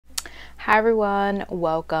Hi everyone,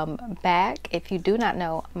 welcome back. If you do not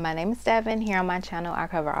know, my name is Devon. Here on my channel I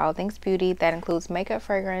cover all things beauty. That includes makeup,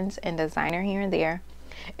 fragrance, and designer here and there.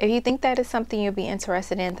 If you think that is something you'll be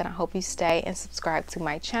interested in, then I hope you stay and subscribe to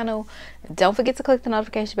my channel. Don't forget to click the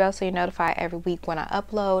notification bell so you're notified every week when I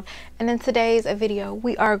upload. And in today's video,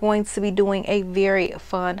 we are going to be doing a very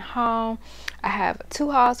fun haul. I have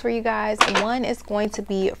two hauls for you guys. One is going to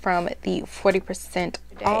be from the 40%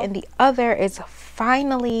 off, and the other is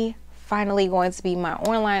finally going to be my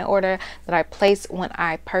online order that I placed when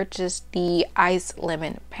I purchased the iced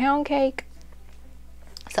lemon pound cake.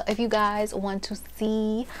 So if you guys want to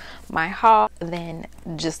see my haul, then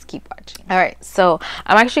just keep watching. All right, so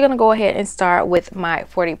I'm actually gonna go ahead and start with my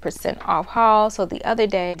 40% off haul. So the other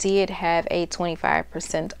day I did have a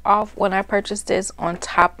 25% off when I purchased this on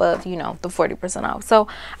top of, you know, the 40% off. So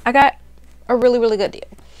I got a really good deal.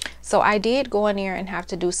 So I did go in there and have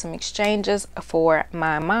to do some exchanges for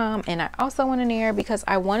my mom, and I also went in there because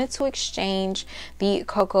I wanted to exchange the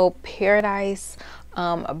Cocoa Paradise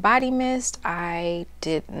body mist. I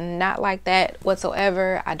did not like that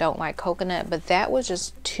whatsoever. I don't like coconut, but that was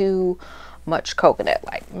just too much coconut.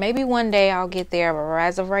 Like, maybe one day I'll get there, but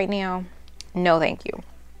as of right now, no thank you.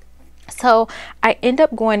 So I end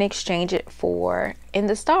up going to exchange it for In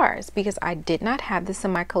the Stars because I did not have this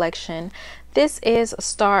in my collection. This is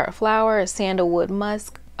Star Flower, Sandalwood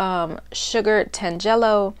Musk, Sugar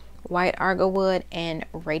Tangelo, White Argowwood, and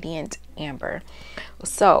Radiant Amber.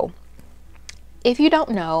 So if you don't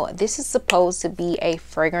know, this is supposed to be a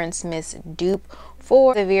fragrance mist dupe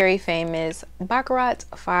for the very famous Baccarat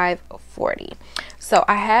 540. So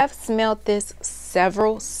I have smelled this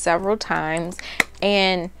several times,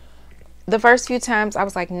 and the first few times I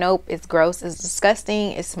was like, nope, it's gross, it's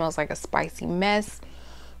disgusting, it smells like a spicy mess.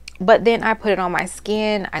 But then I put it on my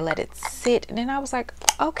skin, I let it sit, and then I was like,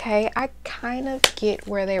 okay, I kind of get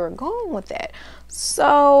where they were going with that.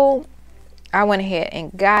 So I went ahead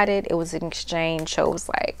and got it. It was an exchange, so it was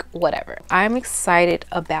like, whatever. I'm excited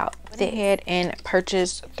about it. Went ahead and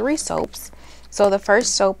purchased 3 soaps. So the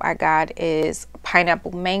first soap I got is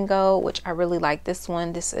Pineapple Mango, which I really like this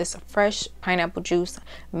one. This is fresh pineapple juice,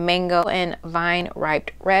 mango, and vine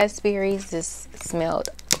ripe raspberries. This smelled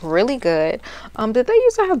really good. Did they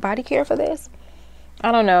used to have Bodycare for this?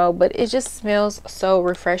 I don't know, but it just smells so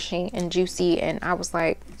refreshing and juicy, and I was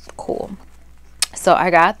like, cool. So I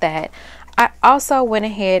got that. I also went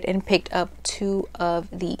ahead and picked up 2 of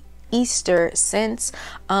the Easter scents.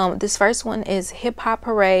 This first one is Hip Hop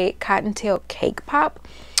Parade Cottontail Cake Pop.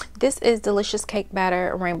 This is delicious cake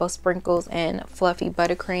batter, rainbow sprinkles, and fluffy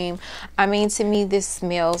buttercream. I mean, to me, this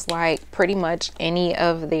smells like pretty much any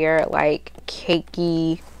of their like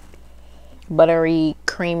cakey, buttery,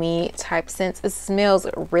 creamy type scents. It smells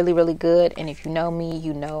really good, and if you know me,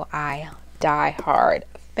 you know I die hard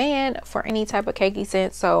fan for any type of cakey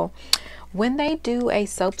scent. So when they do a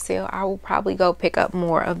soap sale, I will probably go pick up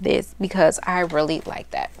more of this because I really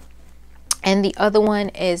like that. And the other one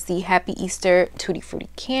is the Happy Easter Tutti Frutti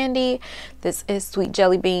Candy. This is sweet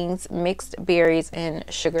jelly beans, mixed berries, and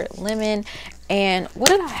sugar lemon. And what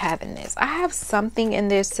did I have in this? I have something in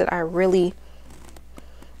this that I really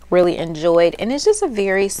enjoyed, and it's just a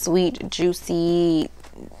very sweet, juicy,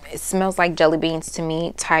 it smells like jelly beans to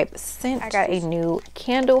me type scent. I got a new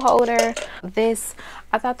candle holder.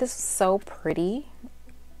 I thought this was so pretty.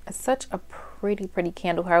 It's such a pretty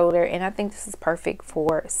candle holder, and I think this is perfect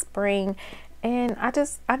for spring. And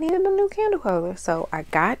I needed a new candle holder, so I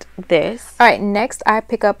got this. All right, next I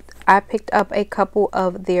picked up a couple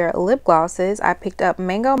of their lip glosses. I picked up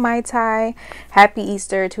Mango Mai Tai, Happy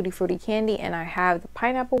Easter Tutti Frutti Candy, and I have the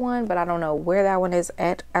pineapple one, but I don't know where that one is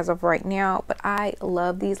at as of right now. But I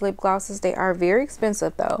love these lip glosses. They are very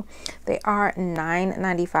expensive though. They are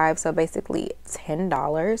 $9.95, so basically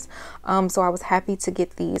 $10. So I was happy to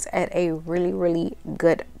get these at a really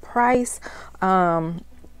good price.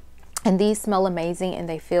 And these smell amazing, and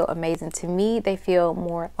they feel amazing to me. They feel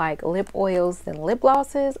more like lip oils than lip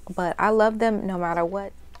glosses, but I love them no matter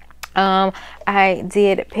what. I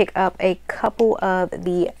did pick up a couple of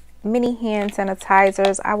the mini hand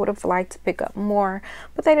sanitizers. I would have liked to pick up more,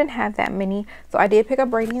 but they didn't have that many. So I did pick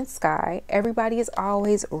up Radiant Sky. Everybody is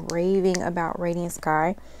always raving about Radiant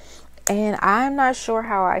Sky, and I'm not sure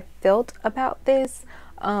how I felt about this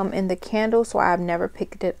in the candle, so I've never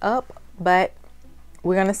picked it up, but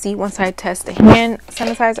we're gonna see once I test the hand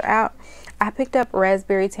sanitizer out. I picked up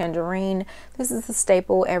Raspberry Tangerine. This is a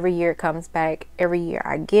staple. Every year it comes back. Every year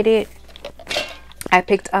I get it. I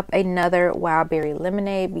picked up another Wild Berry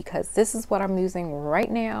Lemonade because this is what I'm using right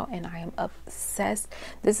now, and I am obsessed.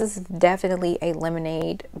 This is definitely a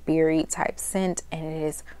lemonade berry type scent, and it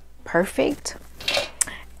is perfect.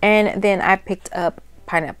 And then I picked up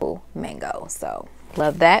pineapple mango, so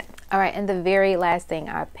love that. All right, and the very last thing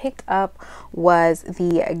I picked up was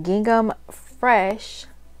the Gingham Fresh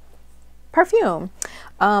perfume.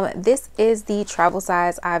 This is the travel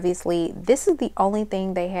size. Obviously, this is the only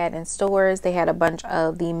thing they had in stores. They had a bunch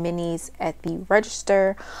of the minis at the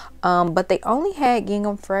register, but they only had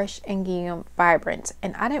Gingham Fresh and Gingham Vibrant,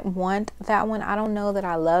 and I didn't want that one. I don't know that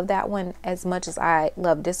I love that one as much as I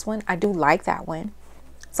love this one. I do like that one,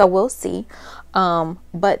 so we'll see.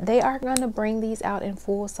 But they are going to bring these out in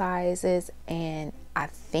full sizes, and I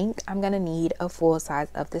think I'm going to need a full size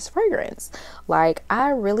of this fragrance. Like,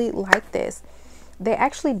 I really like this. They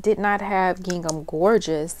actually did not have Gingham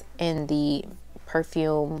Gorgeous in the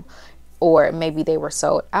perfume, or maybe they were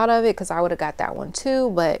sold out of it, because I would have got that one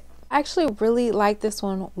too. But I actually really like this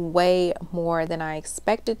one way more than I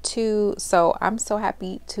expected to, so I'm so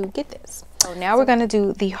happy to get this. So now we're going to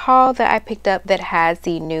do the haul that I picked up that has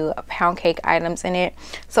the new pound cake items in it.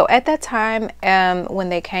 So at that time, when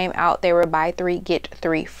they came out, they were buy 3 get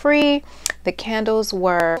 3 free. The candles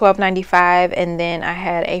were $12.95, and then I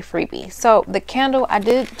had a freebie. So the candle, I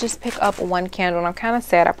did just pick up 1 candle, and I'm kind of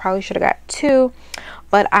sad. I probably should have got 2,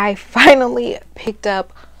 but I finally picked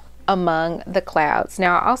up Among the Clouds.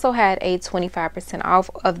 Now I also had a 25% off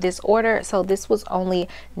of this order, so this was only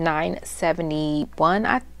 $9.71.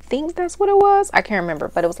 I think that's what it was. I can't remember,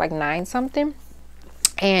 but it was like 9 something.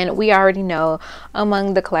 And we already know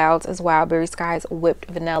Among the Clouds is Wildberry Sky's whipped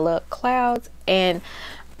vanilla clouds, and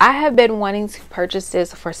I have been wanting to purchase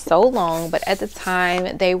this for so long, but at the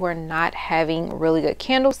time they were not having really good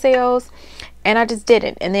candle sales, and I just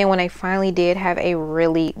didn't. And then when I finally did have a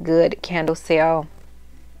really good candle sale,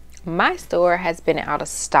 my store has been out of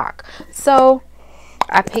stock, so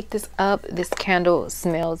I picked this up. This candle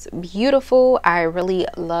smells beautiful. I really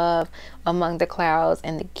love Among the Clouds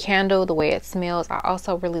and the candle, the way it smells. I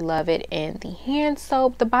also really love it in the hand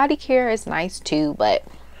soap. The Bodycare is nice too, but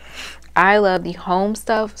I love the home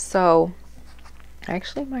stuff. So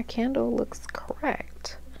actually my candle looks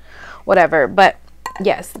correct, whatever. But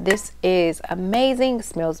yes, this is amazing. It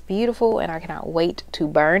smells beautiful, and I cannot wait to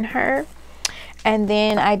burn her. And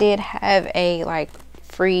then I did have a like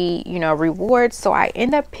free, you know, reward, so I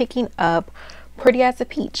end up picking up Pretty as a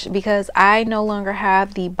Peach, because I no longer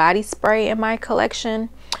have the body spray in my collection.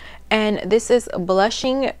 And this is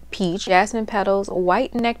Blushing Peach, Jasmine Petals,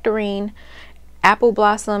 White Nectarine, Apple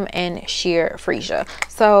Blossom, and Sheer Freesia.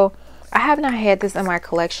 So I have not had this in my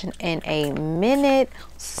collection in a minute,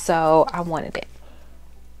 so I wanted it.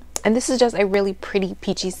 And this is just a really pretty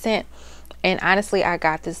peachy scent. And honestly, I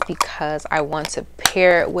got this because I want to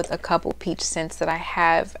pair it with a couple peach scents that I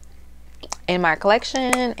have in my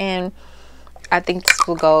collection, and I think this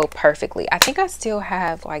will go perfectly. I think I still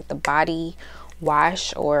have like the body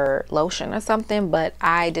wash or lotion or something, but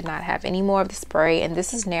I did not have any more of the spray, and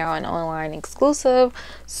this is now an online exclusive,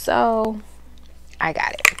 so I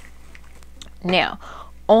got it. Now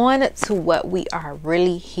on to what we are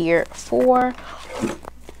really here for.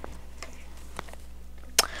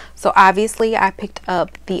 So obviously I picked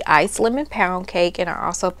up the Ice Lemon Pound Cake, and I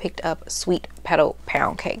also picked up Sweet Petal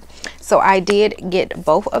Pound Cake. So I did get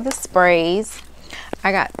both of the sprays.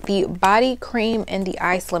 I got the body cream and the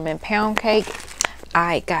Ice Lemon Pound Cake.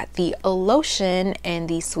 I got the lotion and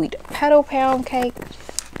the Sweet Petal Pound Cake.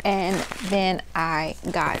 And then I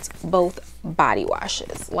got both body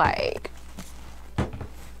washes. Like,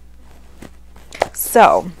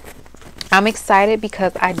 so I'm excited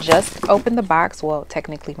because I just opened the box. Well,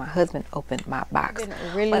 technically my husband opened my box. I've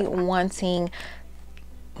been really wanting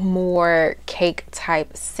more cake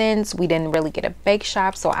type scents. We didn't really get a bake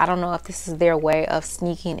shop, so I don't know if this is their way of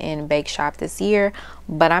sneaking in bake shop this year,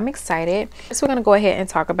 but I'm excited. So we're gonna go ahead and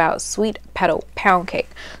talk about Sweet Petal Pound Cake.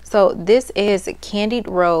 So this is candied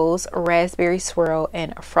rose, raspberry swirl,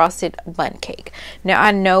 and frosted bun cake. Now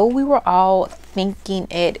I know we were all thinking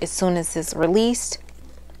it as soon as this released.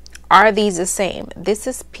 Are these the same? This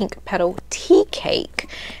is pink petal tea cake,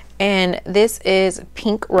 and this is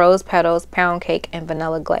pink rose petals, pound cake, and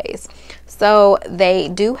vanilla glaze. So they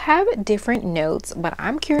do have different notes, but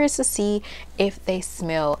I'm curious to see if they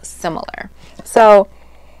smell similar. So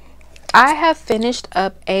I have finished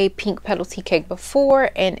up a pink petal tea cake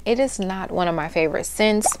before, and it is not one of my favorite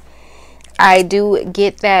scents. I do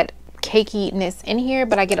get that cakiness in here,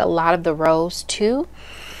 but I get a lot of the rose too,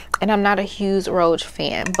 and I'm not a huge rose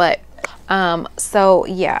fan. But so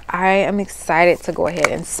yeah, I am excited to go ahead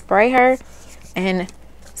and spray her and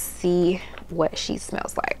see what she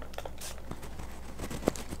smells like.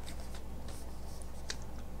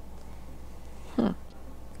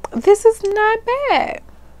 This is not bad.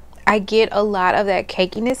 I get a lot of that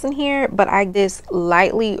cakiness in here, but I get this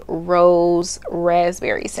lightly rose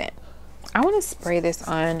raspberry scent. I want to spray this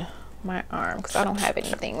on my arm because I don't have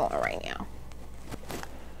anything on right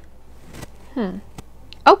now.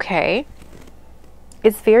 Okay,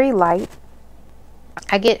 it's very light.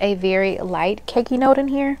 I get a very light cakey note in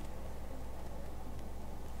here,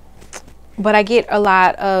 but I get a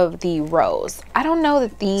lot of the rose. I don't know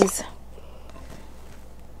that these,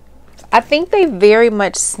 I think they very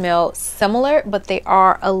much smell similar, but they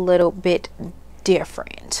are a little bit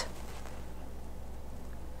different.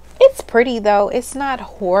 It's pretty though. It's not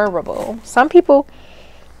horrible. Some people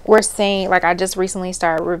were saying, like, I just recently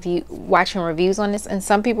started watching reviews on this, and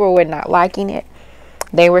some people were not liking it.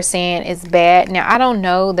 They were saying it's bad. Now, I don't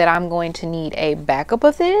know that I'm going to need a backup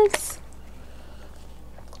of this.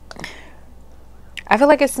 I feel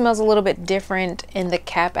like it smells a little bit different in the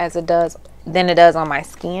cap than it does on my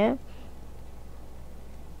skin.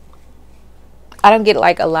 I don't get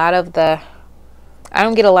like a lot of the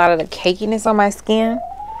cakiness on my skin,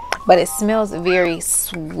 but it smells very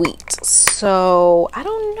sweet. So I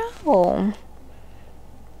don't know.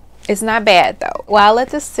 It's not bad though. While I let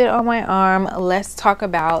this sit on my arm, let's talk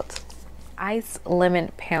about iced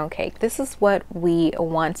lemon pound cake. This is what we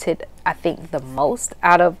wanted, I think, the most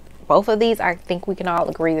out of both of these. I think we can all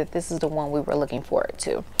agree that this is the one we were looking forward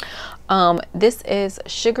to. This is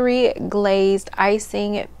sugary glazed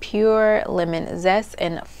icing, pure lemon zest,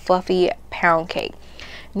 and fluffy pound cake.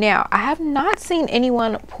 Now, I have not seen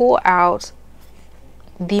anyone pull out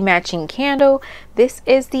the matching candle. This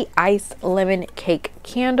is the iced lemon cake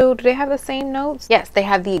candle. Do they have the same notes? Yes, they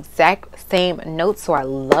have the exact same notes, so I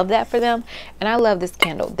love that for them. And I love this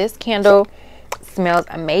candle. This candle smells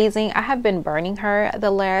amazing. I have been burning her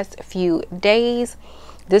the last few days.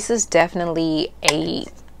 This is definitely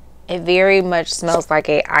it very much smells like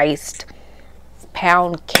a iced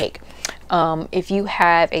pound cake. If you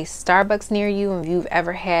have a Starbucks near you, and if you've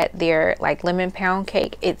ever had their like lemon pound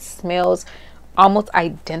cake, it smells almost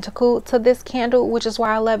identical to this candle, which is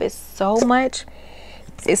why I love it so much.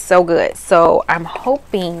 It's so good. So I'm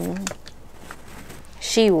hoping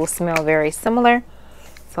she will smell very similar.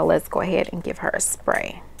 So let's go ahead and give her a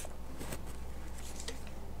spray.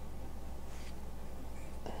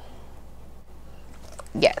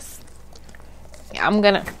 Yes, I'm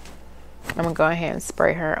gonna go ahead and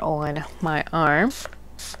spray her on my arm.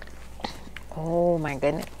 Oh my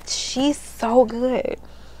goodness, she's so good.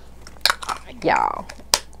 Y'all,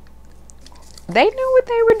 they knew what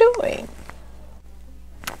they were doing.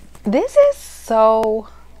 This is so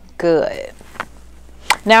good.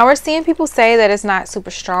 Now, we're seeing people say that it's not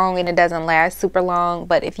super strong and it doesn't last super long,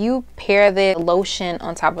 but if you pair the lotion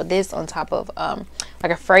on top of this, on top of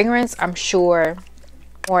like a fragrance, I'm sure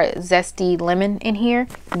more zesty lemon in here,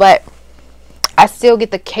 but I still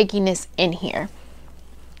get the cakiness in here.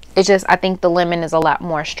 It's just, I think the lemon is a lot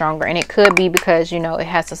more stronger, and it could be because, you know, it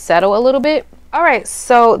has to settle a little bit. All right,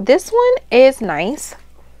 so this one is nice.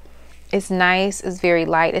 It's nice, it's very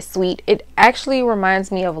light, it's sweet. It actually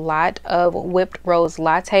reminds me of a lot of whipped rose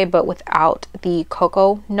latte, but without the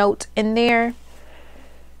cocoa note in there.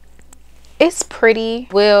 It's pretty.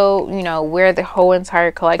 We'll, you know, wear the whole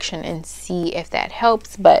entire collection and see if that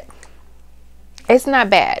helps, but it's not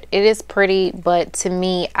bad. It is pretty, but to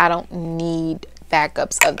me, I don't need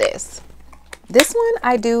backups of this. This one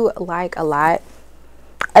I do like a lot.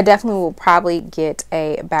 I definitely will probably get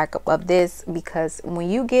a backup of this, because when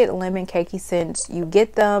you get lemon cakey scents, you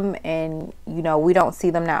get them, and you know, we don't see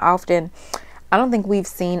them that often. I don't think we've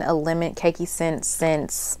seen a lemon cakey scent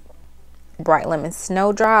since Bright Lemon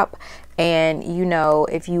Snowdrop. And you know,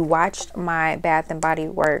 if you watched my Bath and Body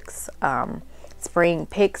Works spring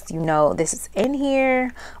picks, you know this is in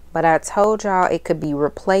here. But I told y'all it could be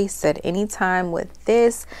replaced at any time with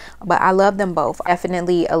this. But I love them both.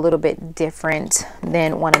 Definitely a little bit different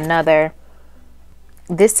than one another.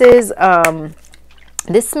 This is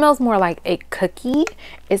this smells more like a cookie.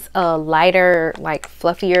 It's a lighter, like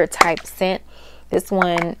fluffier type scent. This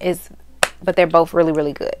one is, but they're both really,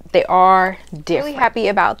 really good. They are different. Really happy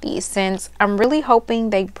about these scents. I'm really hoping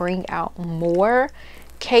they bring out more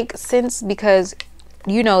cake scents, because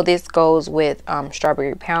you know this goes with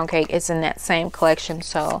strawberry pound cake. It's in that same collection,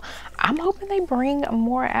 so I'm hoping they bring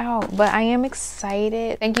more out. But I am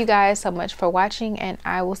excited. Thank you guys so much for watching, and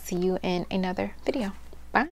I will see you in another video.